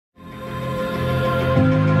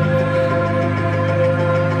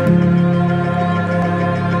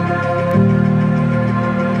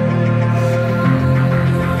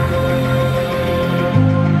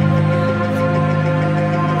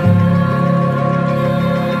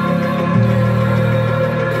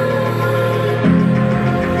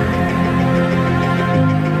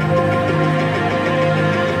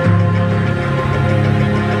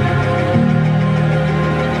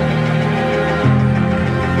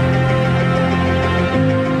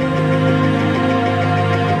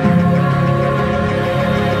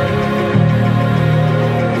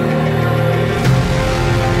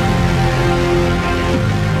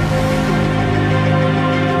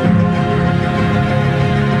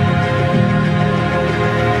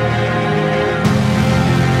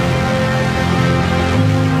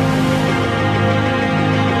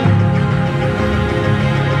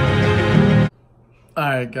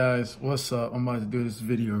Alright guys, what's up? I'm about to do this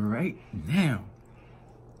video right now.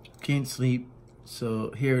 Can't sleep,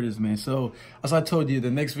 so here it is, man. So as I told you,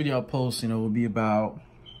 the next video I'll post, will be about,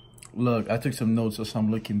 look, I took some notes as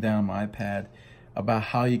I'm looking down my iPad about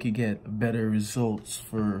how you could get better results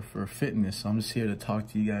for fitness. So I'm just here to talk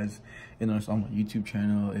to you guys. It's on my YouTube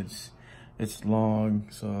channel. It's long,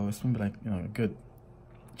 so it's gonna be like, a good,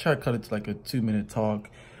 try to cut it to like a 2-minute talk.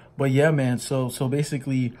 But yeah, man, so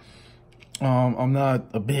basically, I'm not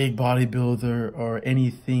a big bodybuilder or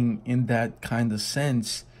anything in that kind of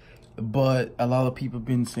sense, but a lot of people have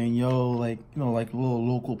been saying, yo, like little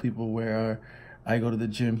local people where I go to the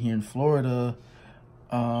gym here in Florida.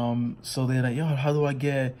 So they're like, yo, how do I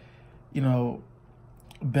get,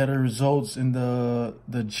 better results in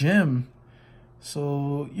the gym?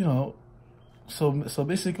 So, so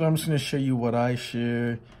basically I'm just going to show you what I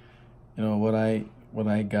share, what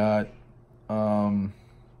I got,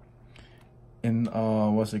 and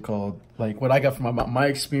what's it called, like what I got from my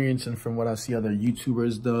experience and from what I see other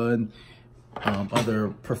YouTubers done, other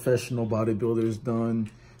professional bodybuilders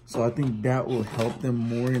done. So I think that will help them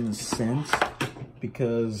more in a sense,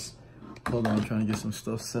 because hold on, I'm trying to get some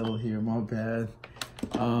stuff settled here, my bad.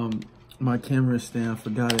 My camera stand, I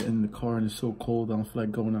forgot it in the car, and it's so cold I don't feel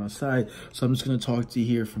like going outside, so I'm just gonna talk to you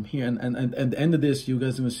here from here, and at the end of this you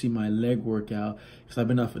guys are gonna see my leg workout, because I've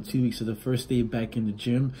been out for 2 weeks. So the first day back in the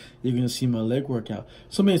gym, you're gonna see my leg workout.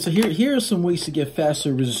 So man, so here are some ways to get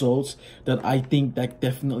faster results that I think that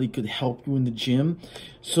definitely could help you in the gym.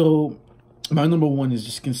 So my number one is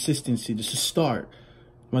just consistency, just to start.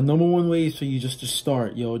 My number one way is for you just to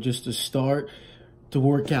start, just to start to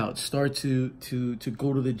work out, start to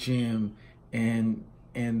go to the gym and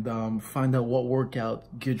find out what workout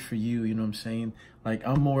good for you. You know what I'm saying? Like,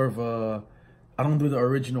 I'm more of a, I don't do the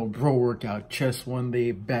original bro workout, chest one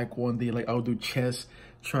day, back one day. Like, I'll do chest,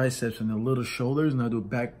 triceps, and a little shoulders, and I'll do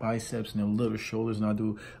back, biceps, and a little shoulders, and I'll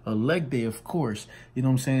do a leg day, of course. You know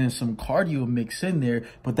what I'm saying? And some cardio mix in there.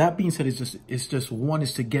 But that being said, it's just one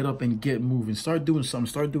is to get up and get moving. Start doing something.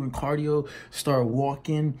 Start doing cardio. Start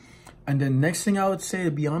walking. And then next thing I would say,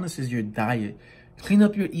 to be honest, is your diet. Clean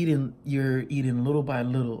up your eating little by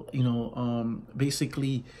little.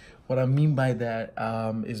 Basically what I mean by that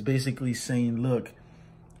is basically saying, look,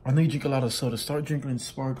 I know you drink a lot of soda. Start drinking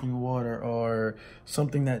sparkling water or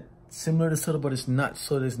something that similar to soda, but it's not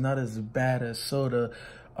soda. It's not as bad as soda.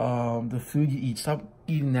 The food you eat, stop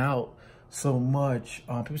eating out so much.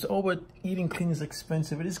 People say, oh, but eating clean is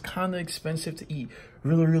expensive. It is kind of expensive to eat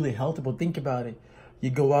really, really healthy, but think about it. You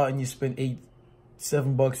go out and you spend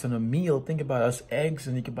 $7 on a meal. Think about it. That's eggs,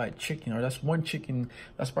 and you can buy chicken, or that's one chicken.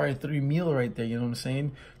 That's probably 3 meals right there. You know what I'm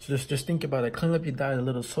saying? So just think about it. Clean up your diet a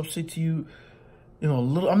little. Substitute, a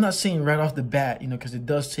little. I'm not saying right off the bat, because it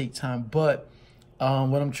does take time. But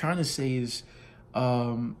what I'm trying to say is,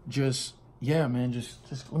 yeah, man. Just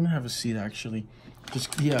let me have a seat. Actually,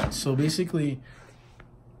 yeah. So basically,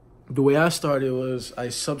 the way I started was I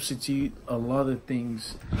substitute a lot of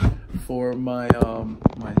things for my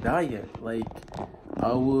my diet. Like,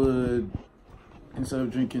 I would, instead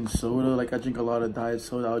of drinking soda, like I drink a lot of diet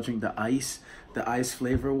soda, I'll drink the ice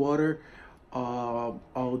flavor water.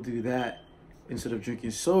 I'll do that instead of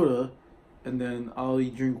drinking soda, and then I'll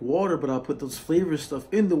drink water, but I'll put those flavor stuff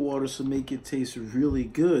in the water to make it taste really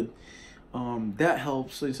good. That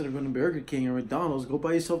helps. So instead of going to Burger King or McDonald's, go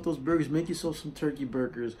buy yourself those burgers. Make yourself some turkey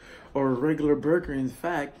burgers or a regular burger, in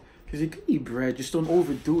fact, because you can eat bread. Just don't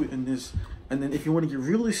overdo it in this. And then if you want to get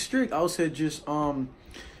really strict, I would say just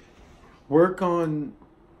work on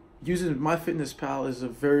using MyFitnessPal is a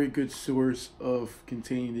very good source of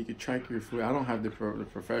containing. You can track your food. I don't have the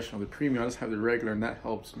professional, the premium. I just have the regular, and that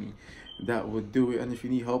helps me. That would do it. And if you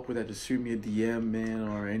need help with that, just shoot me a DM, man,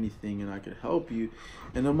 or anything, and I could help you.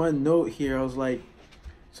 And on my note here, I was like,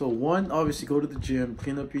 So one, obviously go to the gym,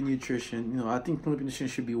 clean up your nutrition. You know, I think clean up your nutrition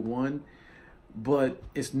should be one, but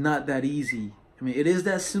it's not that easy. I mean, it is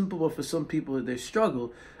that simple, but for some people they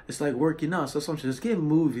struggle. It's like working out. So sometimes just get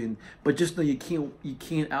moving, but just know you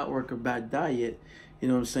can't outwork a bad diet. You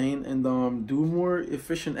know what I'm saying? And do more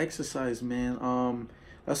efficient exercise, man.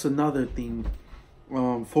 That's another thing.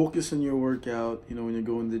 Focus on your workout. You know, when you're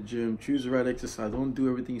going to the gym, choose the right exercise. Don't do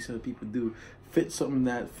everything you said people do. Fit something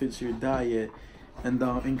that fits your diet. And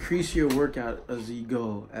increase your workout as you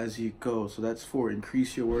go. So that's 4.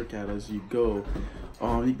 Increase your workout as you go.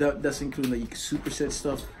 That's including like superset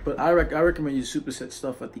stuff. But I recommend you superset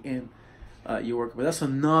stuff at the end. Your workout. But that's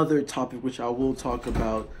another topic which I will talk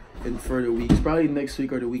about in further weeks. Probably next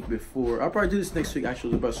week or the week before. I'll probably do this next week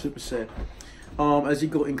actually about superset. As you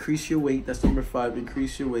go, increase your weight. That's number 5.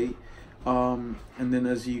 Increase your weight. And then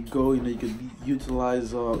as you go, you know, you can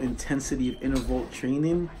utilize intensity of interval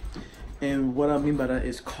training. And what I mean by that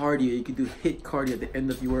is cardio. You can do HIIT cardio at the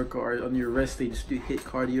end of your workout, or on your rest day, just do HIIT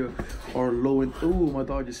cardio, or ooh, my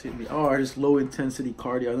dog just hit me. Or just low intensity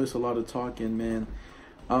cardio. I know there's a lot of talking, man.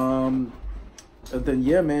 And then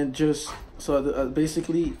yeah, man, just so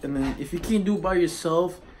basically, and then if you can't do it by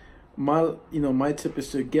yourself, my tip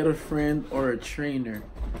is to get a friend or a trainer.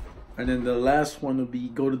 And then the last one would be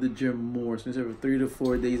go to the gym more. So instead of 3 to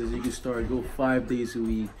 4 days as you can start, go 5 days a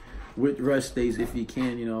week. With rest days if you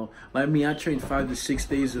can, you know. Like me, I train 5 to 6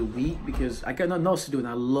 days a week because I got nothing else to do, and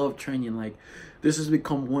I love training. Like, this has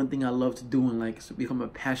become one thing I love to do, and like it's become a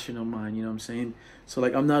passion of mine, you know what I'm saying? So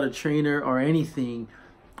like, I'm not a trainer or anything,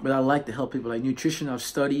 but I like to help people. Like nutrition, I've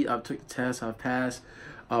studied, I've took the tests, I've passed.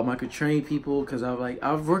 I could train people because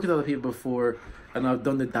I've worked with other people before, and I've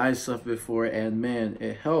done the diet stuff before, and man,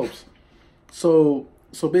 it helps. So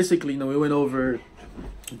basically, you know, we went over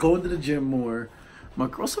going to the gym more.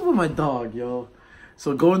 What's up with my dog, yo?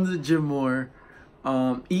 So going to the gym more,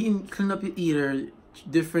 clean up your eater,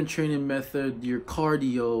 different training method, your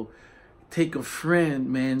cardio, take a friend,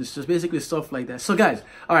 man. It's just basically stuff like that. So guys,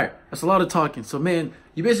 all right, that's a lot of talking. So man,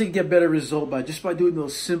 you basically get better result by doing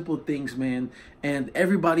those simple things, man. And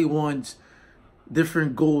everybody wants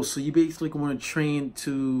different goals. So you basically want to train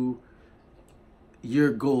to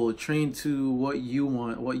your goal, train to what you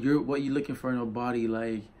want, what you're looking for in a body.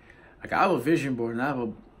 Like I have a vision board, and I have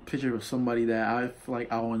a picture of somebody that I feel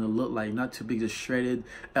like I want to look like. Not too big, just shredded,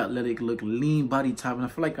 athletic look, lean body type. And I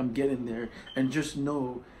feel like I'm getting there. And just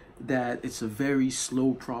know that it's a very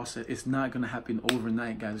slow process. It's not going to happen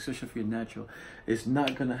overnight, guys, especially if you're natural. It's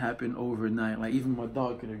not going to happen overnight. Like, even my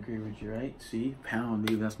dog could agree with you, right? See? Pound,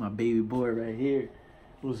 baby. That's my baby boy right here.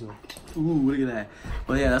 What's up? Ooh, look at that.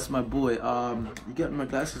 But yeah, that's my boy. You got my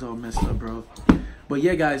glasses all messed up, bro. But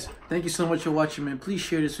yeah, guys, thank you so much for watching, man. Please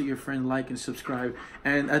share this with your friend, like and subscribe.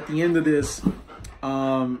 And at the end of this,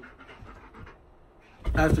 after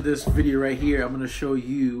this video right here, I'm going to show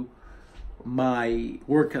you my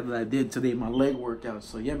workout that I did today, my leg workout.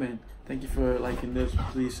 So yeah, man, thank you for liking this.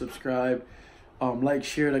 Please subscribe, like,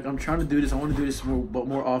 share. Like, I'm trying to do this. I want to do this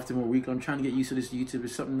more often, more weekly. I'm trying to get used to this YouTube.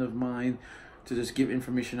 It's something of mine to just give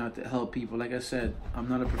information out to help people. Like I said, I'm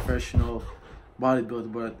not a professional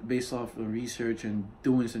bodybuilder, but based off of research and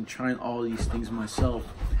doing this and trying all these things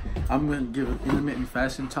myself, I'm going to give intermittent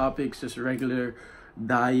fasting topics, just regular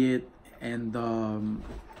diet, and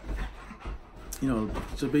you know,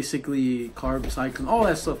 so basically carb cycling, all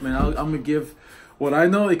that stuff, man. I'm gonna give what I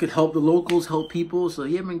know. It could help the locals, help people. So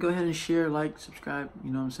yeah, man, go ahead and share, like, subscribe.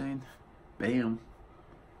 You know what I'm saying? Bam.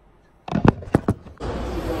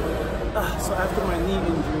 So after my knee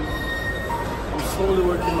injury, I'm slowly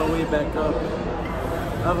working my way back up.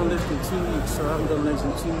 I haven't lifted in 2 weeks, so I haven't done legs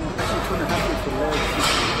in 2 weeks. Actually, 2.5 weeks for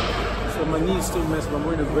legs. So my knee is still messed up. I'm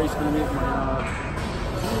wearing a brace underneath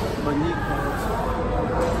my knee pads.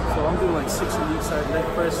 So I'm doing like 6 weeks side leg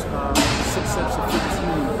press, 6 sets of 15.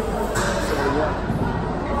 So yeah,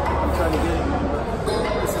 I'm trying to get it, man.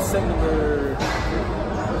 This is secular.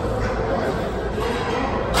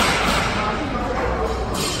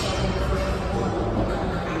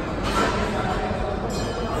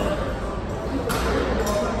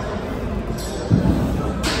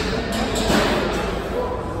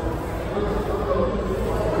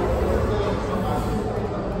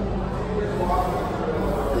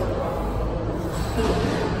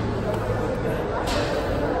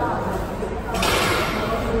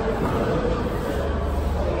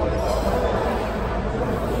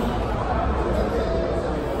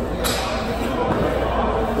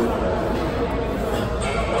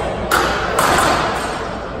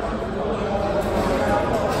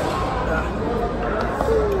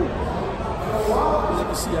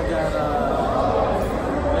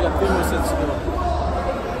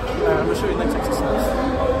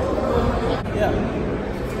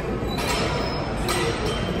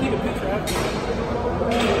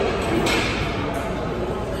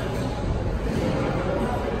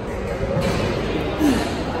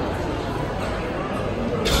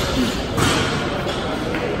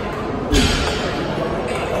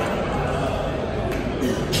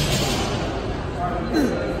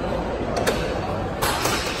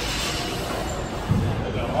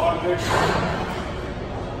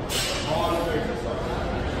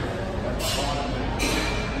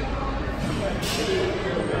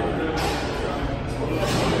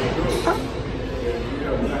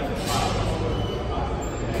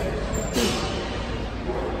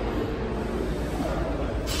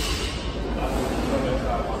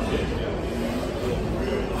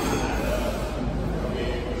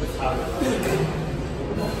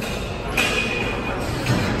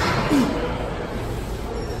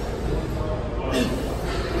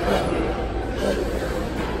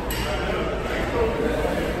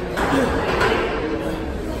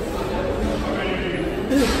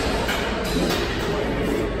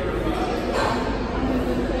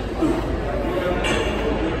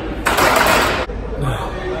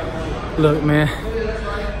 Look, man,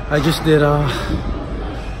 I just did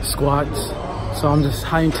squats. So I'm just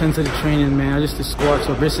high intensity training, man. I just did squats.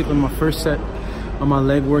 So basically my first set of my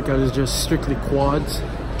leg workout is just strictly quads.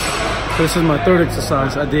 So this is my third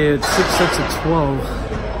exercise. I did 6 sets of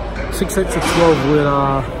 12. 6 sets of 12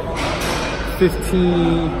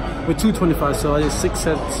 with 225. So I did 6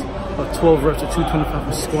 sets of 12 reps of 225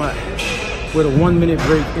 for squat with a 1 minute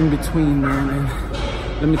break in between, man. And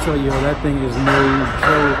let me tell you, that thing is no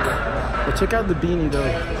joke. But check out the beanie though.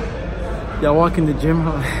 Y'all walk in the gym,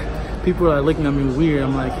 people are looking at me weird.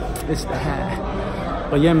 I'm like, it's the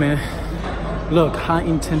hat. But yeah, man, look, high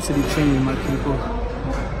intensity training, my people.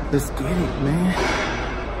 Let's get it, man.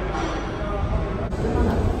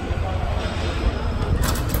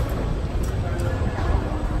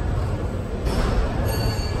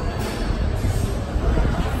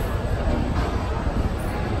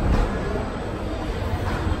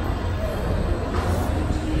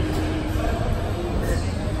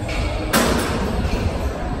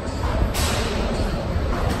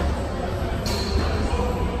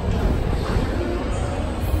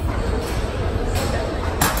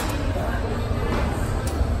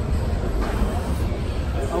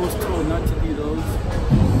 I was told not to do those,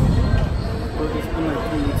 but it's been like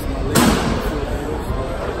 3 weeks. My legs feel better. So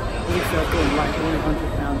I feel like going light, 100